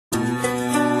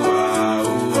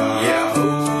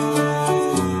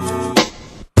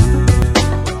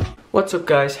What's up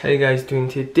guys, how you guys doing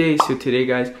today? So today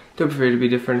guys, don't be afraid to be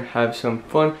different, have some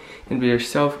fun and be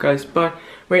yourself guys. But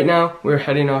right now we're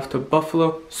heading off to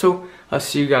Buffalo, so I'll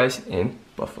see you guys in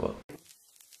Buffalo.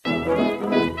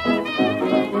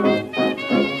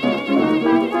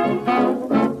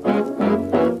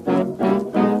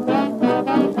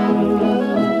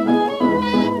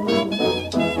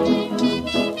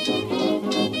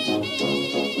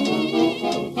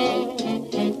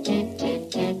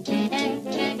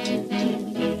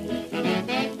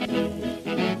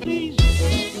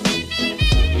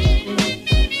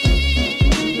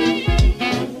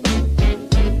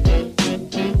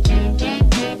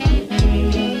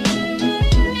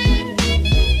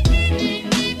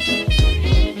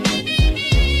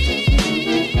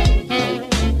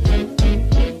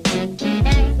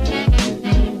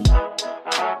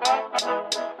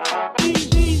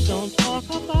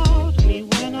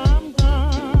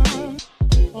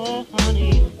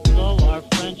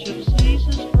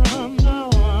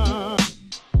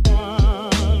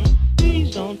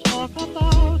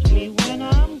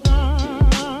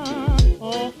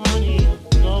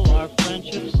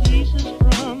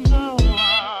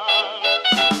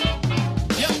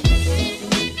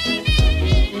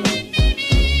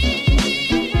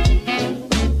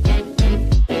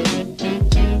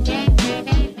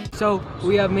 So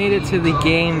we have made it to the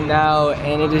game now,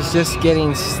 and it is just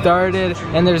getting started.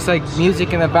 And there's like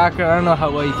music in the background. I don't know how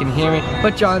well you can hear me,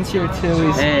 but John's here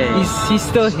too. He's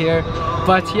still here.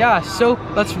 But yeah, so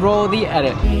let's roll the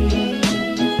edit.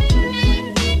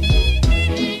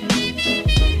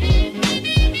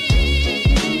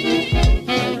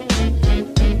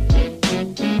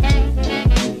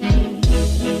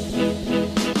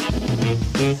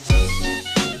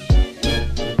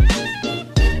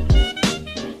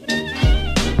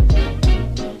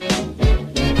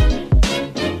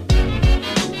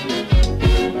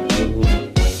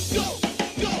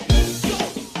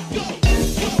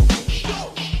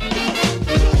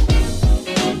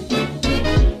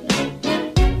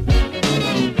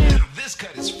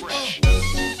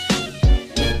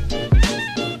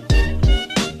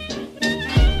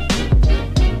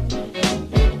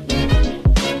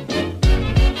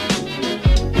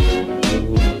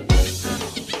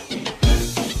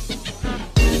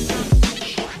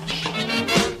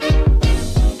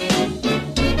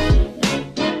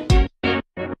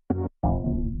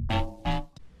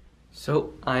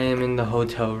 So I am in the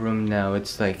hotel room now.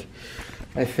 It's like,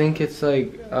 I think it's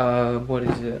like, what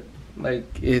is it? Like,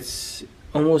 it's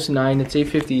almost 9, it's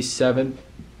 8:57.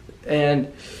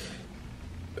 And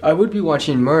I would be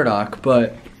watching Murdoch,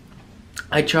 but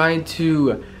I tried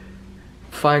to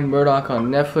find Murdoch on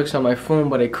Netflix on my phone,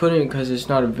 but I couldn't because it's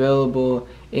not available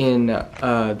in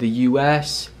the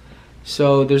US.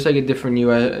 So there's like a different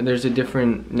there's a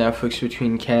different Netflix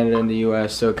between Canada and the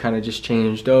US, so it kind of just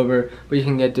changed over. But you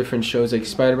can get different shows like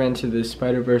Spider-Man to the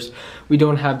Spider-Verse. We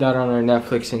don't have that on our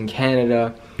Netflix in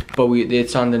Canada, but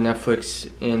it's on the Netflix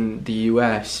in the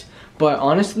US. But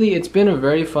honestly, it's been a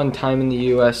very fun time in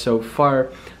the US so far.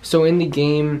 So in the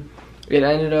game, it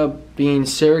ended up being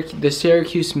the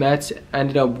Syracuse Mets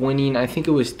ended up winning. I think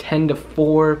it was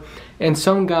 10-4, and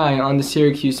some guy on the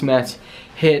Syracuse Mets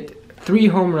hit 3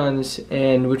 home runs,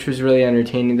 and which was really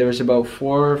entertaining. There was about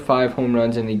 4 or 5 home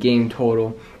runs in the game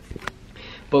total.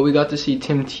 But we got to see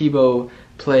Tim Tebow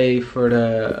play for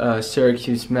the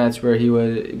Syracuse Mets, where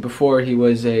before he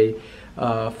was a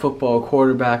football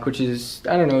quarterback, which is,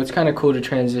 I don't know, it's kind of cool to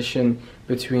transition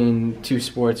between 2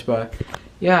 sports. But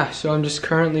yeah, so I'm just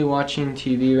currently watching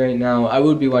TV right now. I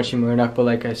would be watching Murdoch, but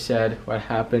like I said, what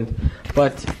happened.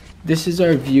 But this is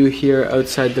our view here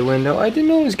outside the window. I didn't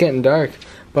know it was getting dark.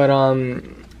 But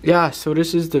yeah, so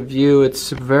this is the view.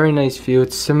 It's a very nice view.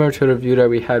 It's similar to the view that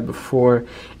we had before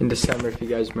in December, if you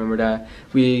guys remember that.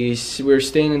 We were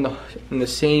staying in the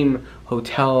same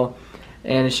hotel,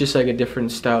 and it's just like a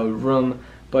different style room.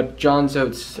 But John's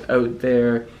out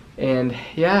there, and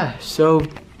yeah, so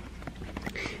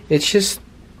it's just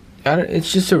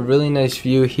a really nice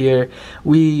view here.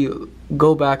 We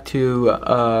go back to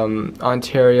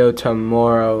Ontario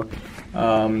tomorrow,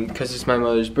 because it's my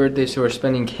mother's birthday, so we're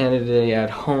spending Canada Day at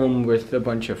home with a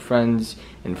bunch of friends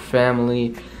and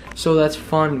family, so that's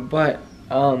fun. But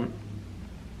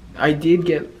I did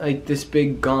get like this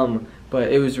big gum, but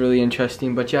it was really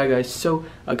interesting. But yeah guys, so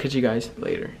I'll catch you guys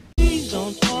later. Please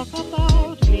don't talk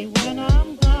about me when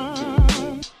I'm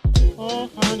gone. Oh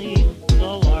honey,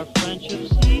 though our friendship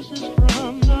ceases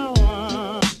from now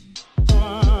on.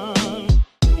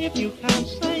 If you can't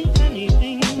say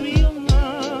anything real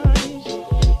nice,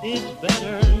 it's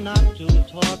better not to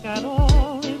talk at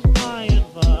all, is my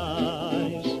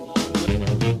advice.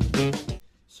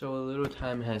 So a little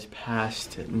time has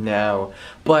passed now.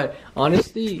 But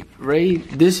honestly, Ray,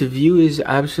 this view is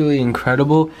absolutely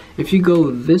incredible. If you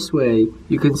go this way,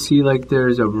 you can see like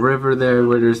there's a river there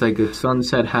where there's like a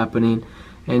sunset happening.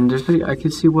 And there's like, I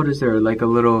can see, what is there, like a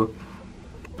little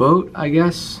boat, I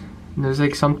guess. And there's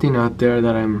like something out there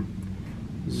that I'm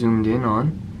zoomed in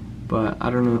on. But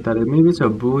I don't know what that is. Maybe it's a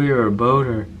buoy or a boat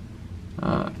or...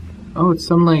 oh, it's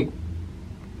some like...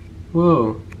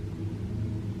 Whoa.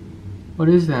 What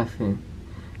is that thing?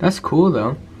 That's cool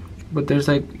though. But there's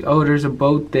like, oh, there's a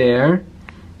boat there.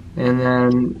 And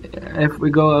then if we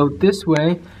go out this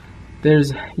way,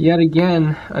 there's yet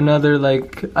again another,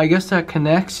 like, I guess that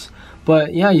connects.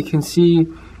 But yeah, you can see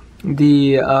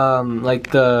the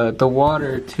like the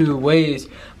water two ways.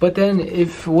 But then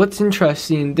if what's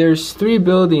interesting, there's 3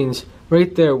 buildings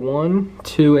right there, 1,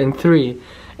 2, and 3,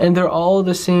 and they're all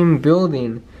the same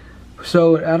building.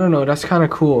 So I don't know, that's kind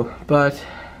of cool. But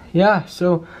yeah,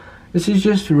 so this is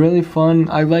just really fun.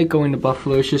 I like going to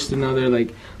Buffalo. It's just another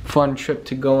like fun trip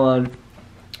to go on.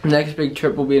 Next big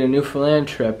trip will be the Newfoundland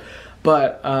trip.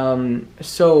 But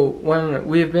so when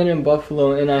we've been in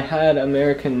Buffalo, and I had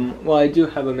American, well, I do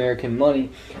have American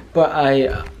money, but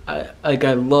I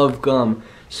love gum.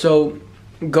 So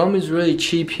gum is really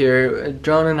cheap here.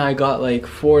 John and I got like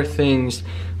 4 things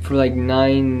for like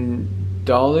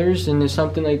 $9 and there's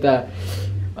something like that.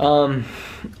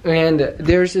 And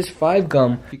there's this 5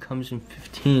 gum, it comes in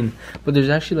 15, but there's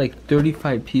actually like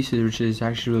 35 pieces, which is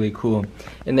actually really cool.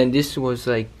 And then this was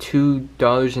like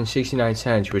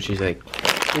 $2.69, which is like,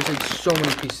 there's like so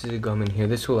many pieces of gum in here.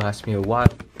 This will last me a while.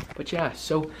 But yeah,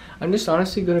 so I'm just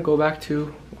honestly gonna go back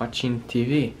to watching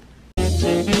TV.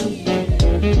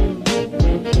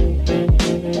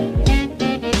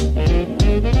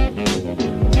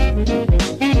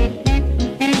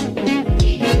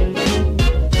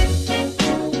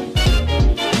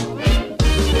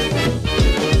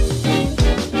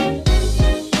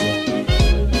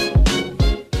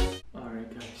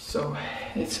 So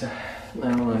it's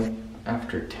now like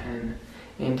after 10,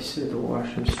 and this is the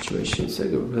washroom situation. It's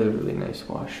like a really nice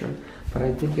washroom, but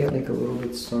I did get like a little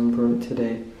bit sunburned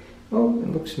today. Oh, it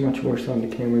looks much worse on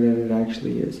the camera than it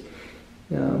actually is.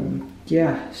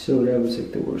 Yeah, so that was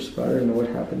like the worst spot. I don't know what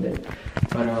happened there,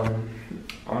 but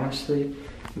honestly,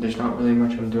 there's not really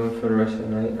much I'm doing for the rest of the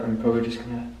night. I'm probably just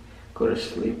gonna go to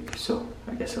sleep. So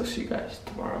I guess I'll see you guys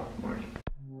tomorrow morning.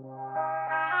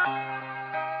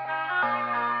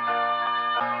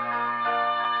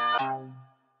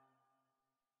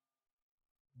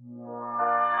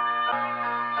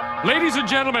 Ladies and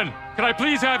gentlemen, can I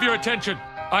please have your attention?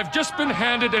 I've just been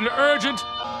handed an urgent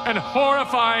and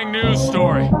horrifying news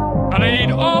story. And I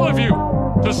need all of you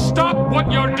to stop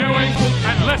what you're doing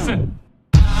and listen.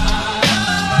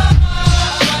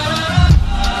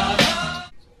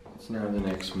 It's now the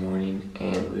next morning,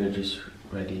 and we're just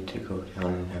ready to go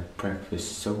down and have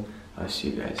breakfast. So I'll see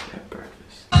you guys at breakfast.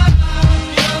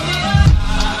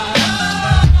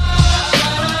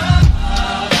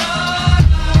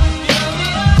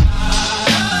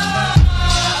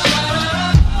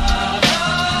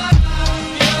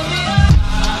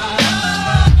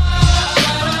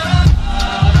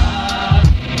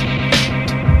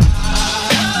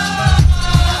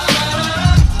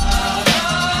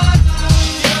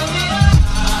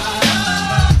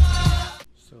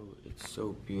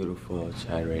 So beautiful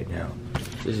outside right now.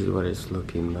 This is what it's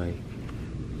looking like.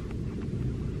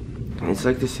 It's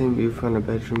like the same view from the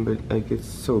bedroom, but like it's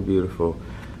so beautiful.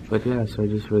 But yeah, so I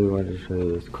just really wanted to show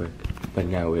you this quick. But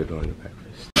now we're going to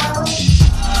breakfast.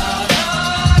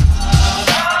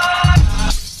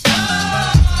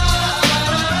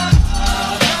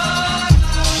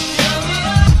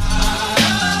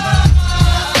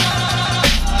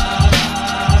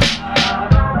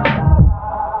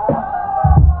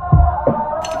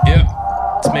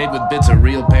 Made with bits of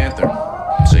real panther,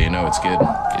 so you know it's good.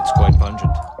 It's quite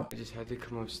pungent. I just had to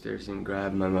come upstairs and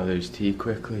grab my mother's tea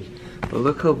quickly. But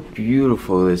look how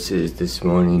beautiful this is this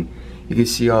morning. You can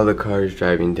see all the cars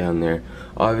driving down there.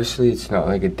 Obviously it's not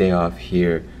like a day off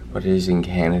here, but it is in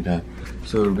Canada,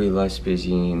 so it'll be less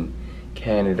busy in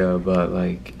Canada. But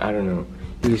like, I don't know,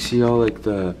 you can see all like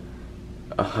the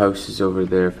houses over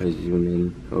there. If I zoom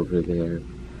in over there,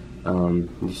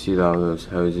 you see all those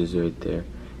houses right there.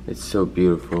 It's so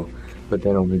beautiful. But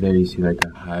then over there you see like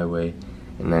a highway,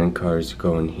 and then cars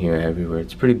going here everywhere.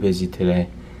 It's pretty busy today,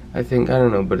 I think. I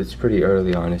don't know, but it's pretty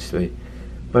early, honestly.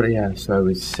 But yeah, so I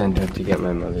was sent out to get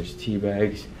my mother's tea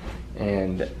bags,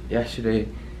 and yesterday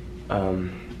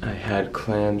I had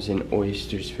clams and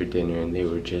oysters for dinner, and they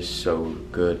were just so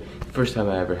good. First time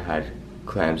I ever had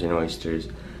clams and oysters.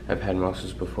 I've had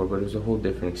mussels before, but it was a whole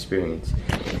different experience.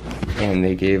 and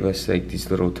they gave us like these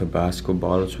little Tabasco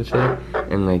bottles with it,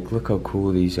 and like look how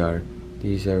cool these are.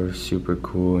 These are super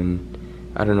cool, and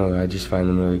I don't know, I just find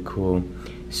them really cool.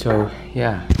 So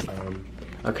yeah,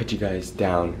 I'll catch you guys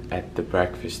down at the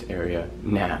breakfast area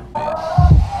now.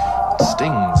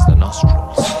 Stings the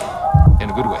nostrils in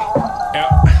a good way. Yeah.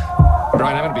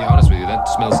 Brian, I'm gonna be honest with you, that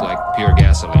smells like pure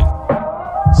gasoline.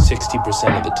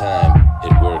 60% of the time,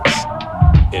 it works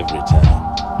every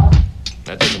time.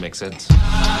 That doesn't make sense.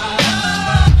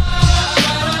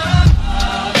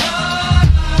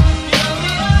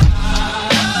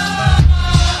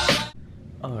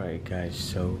 Alright guys,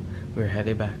 so we're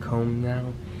headed back home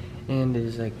now, and it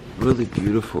is like really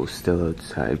beautiful still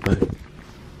outside, but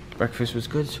breakfast was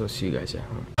good, so I'll see you guys at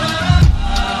home.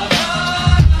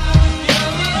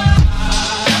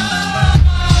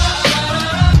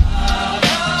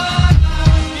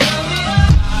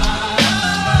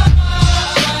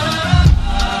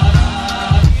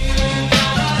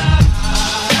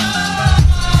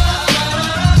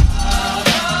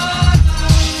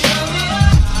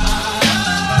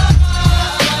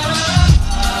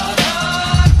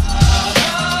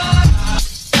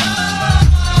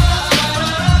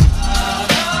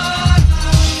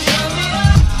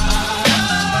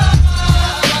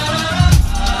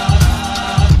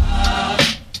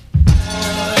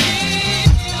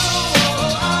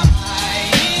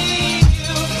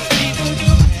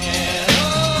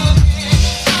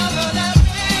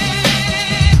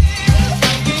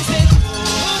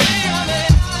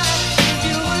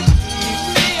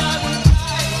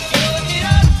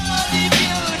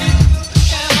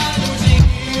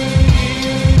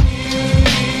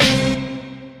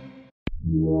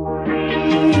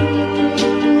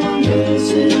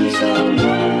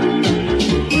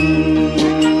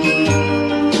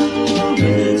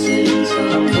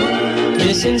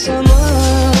 Missing someone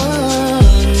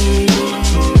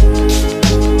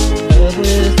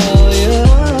with all your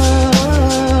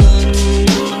heart.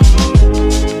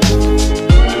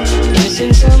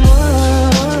 Missing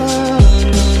someone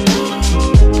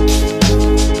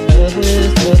with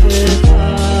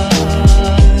heart.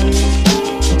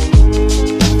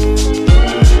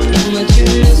 How much you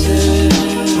miss it,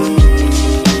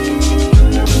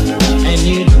 and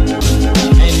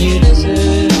you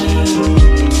deserve.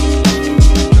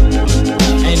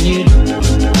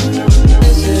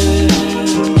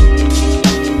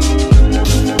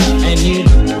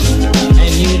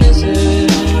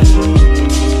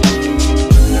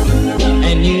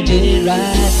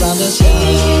 From the start,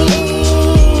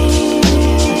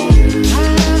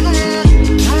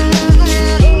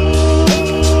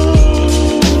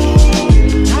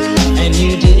 and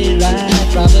you did right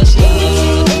from the start.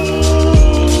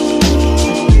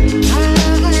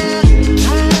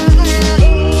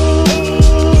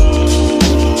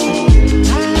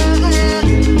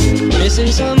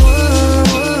 Missing someone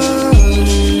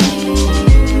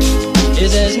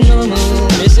is as normal.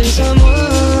 Missing someone,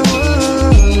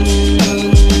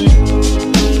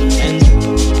 and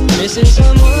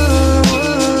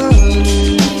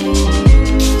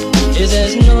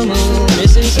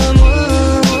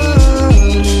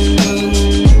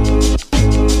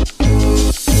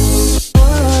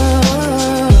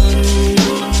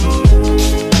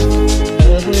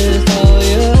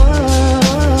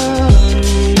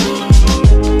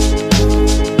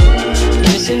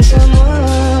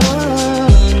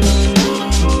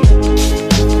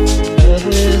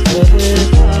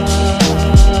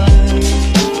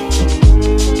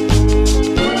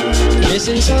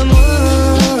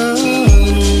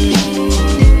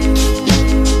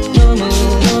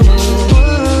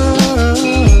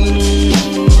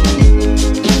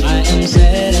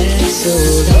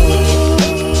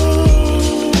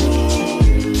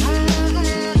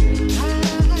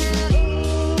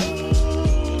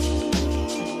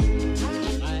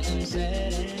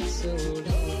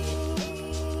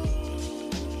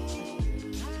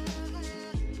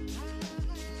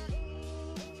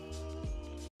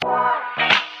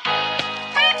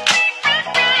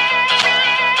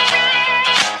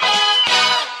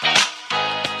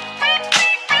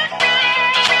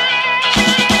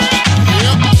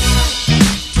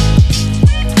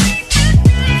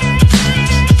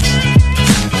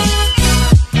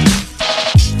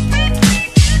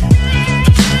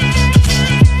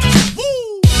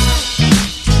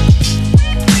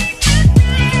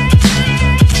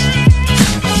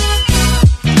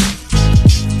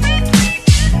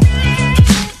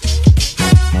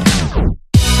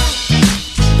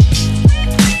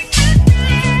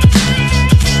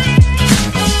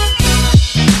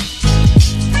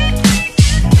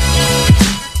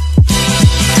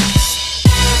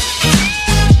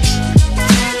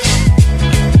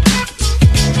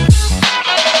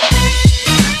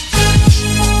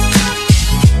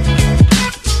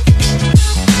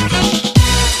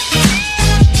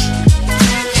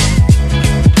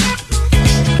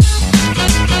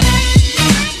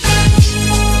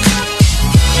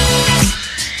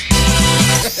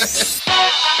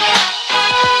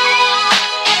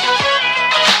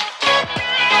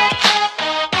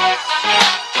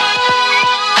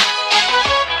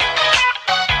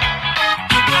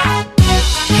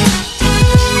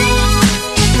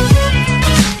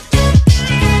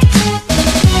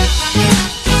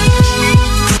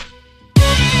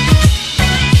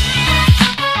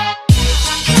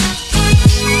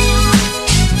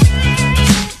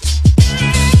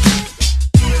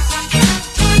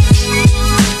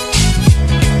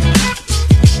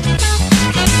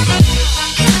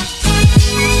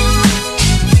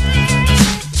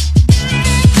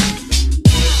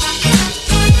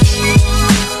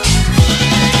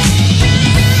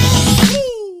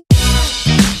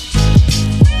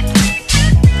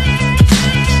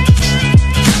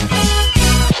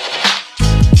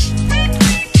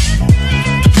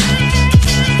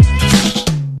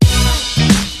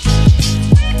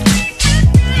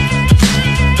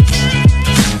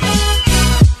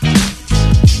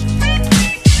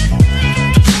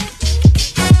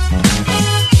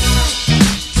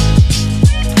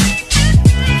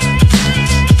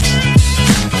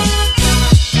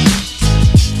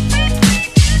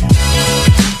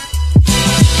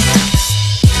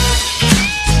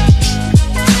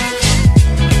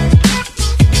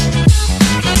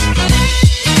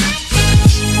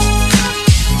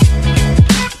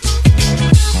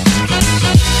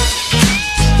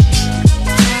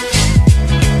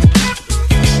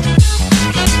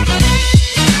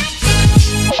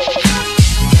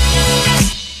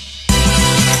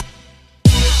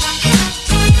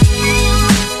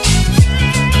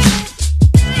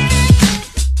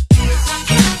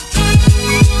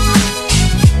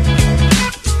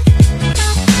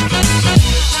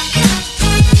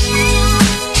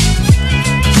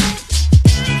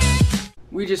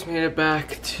just made it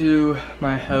back to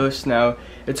my house now.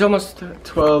 It's almost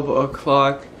 12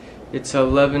 o'clock. It's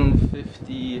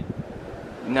 11:59.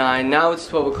 Now it's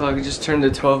 12 o'clock. It just turned to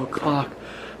 12 o'clock.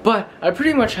 But I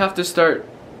pretty much have to start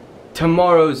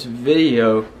tomorrow's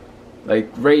video like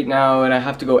right now, and I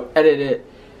have to go edit it.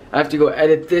 I have to go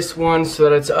edit this one so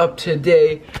that it's up to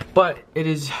date. But it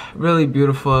is really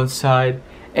beautiful outside,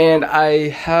 and I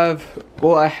had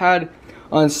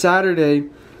on Saturday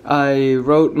I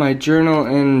wrote my journal,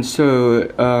 and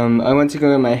so I went to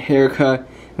go get my hair cut,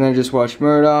 and then I just watched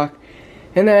Murdoch,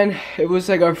 and then it was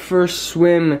like our first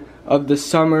swim of the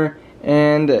summer,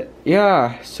 and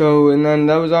yeah, so, and then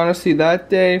that was honestly that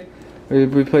day.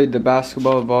 We played the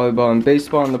basketball, volleyball, and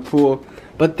baseball in the pool.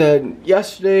 But then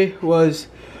yesterday was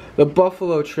the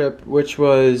Buffalo trip, which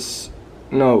was,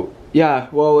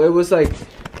 well, it was like,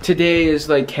 today is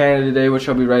like Canada Day, which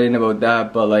I'll be writing about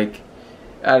that, but like,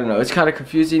 I don't know, it's kind of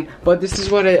confusing. But this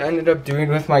is what I ended up doing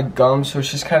with my gum, so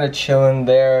it's just kind of chilling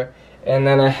there. And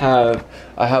then I have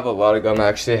a lot of gum.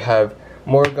 Actually, I have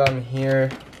more gum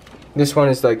here. This one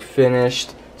is like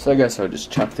finished, so I guess I'll just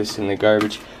chuck this in the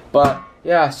garbage. But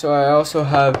yeah, so I also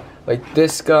have like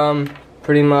this gum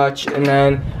pretty much, and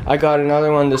then I got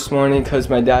another one this morning because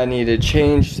my dad needed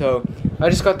change, so I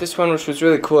just got this one, which was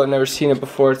really cool. I've never seen it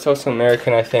before. It's also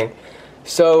American, I think.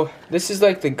 So this is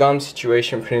like the gum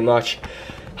situation pretty much.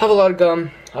 Have a lot of gum.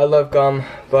 I love gum.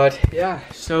 But yeah,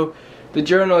 so the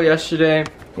journal yesterday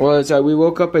was that we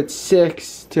woke up at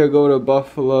 6 to go to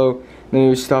Buffalo. Then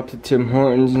we stopped at Tim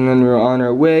Hortons, and then we were on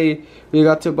our way. We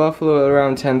got to Buffalo at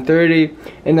around 10:30,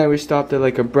 and then we stopped at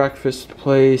like a breakfast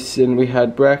place, and we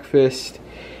had breakfast.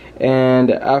 And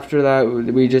after that,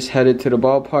 we just headed to the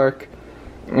ballpark,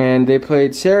 and they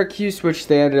played Syracuse, which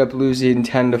they ended up losing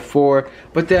 10-4.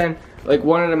 But then, like,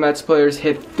 one of the Mets players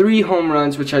hit 3 home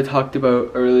runs, which I talked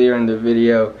about earlier in the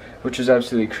video, which was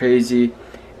absolutely crazy.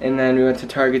 And then we went to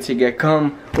Target to get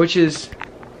gum, which is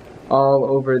all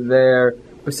over there,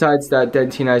 besides that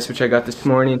Dentine Ice, which I got this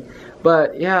morning.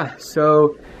 But yeah,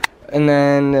 so, and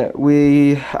then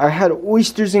I had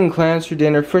oysters and clams for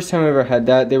dinner. First time I ever had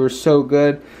that. They were so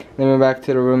good. Then went back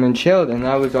to the room and chilled, and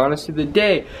that was honestly the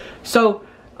day. So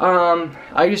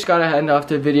I just gotta end off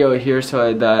the video here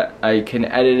so that I can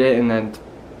edit it and then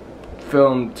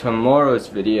film tomorrow's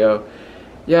video.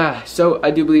 Yeah, so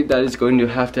I do believe that is going to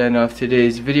have to end off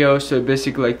today's video. So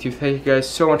basically, I'd like to thank you guys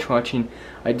so much for watching.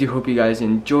 I do hope you guys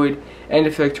enjoyed, and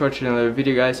if you'd like to watch another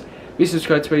video, guys, please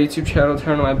subscribe to my YouTube channel,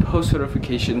 turn on my post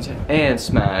notifications, and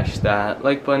smash that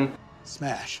like button.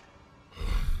 Smash.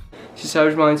 This is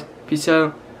Savage Minds. Peace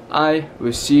out. I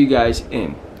will see you guys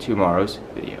in tomorrow's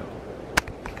video.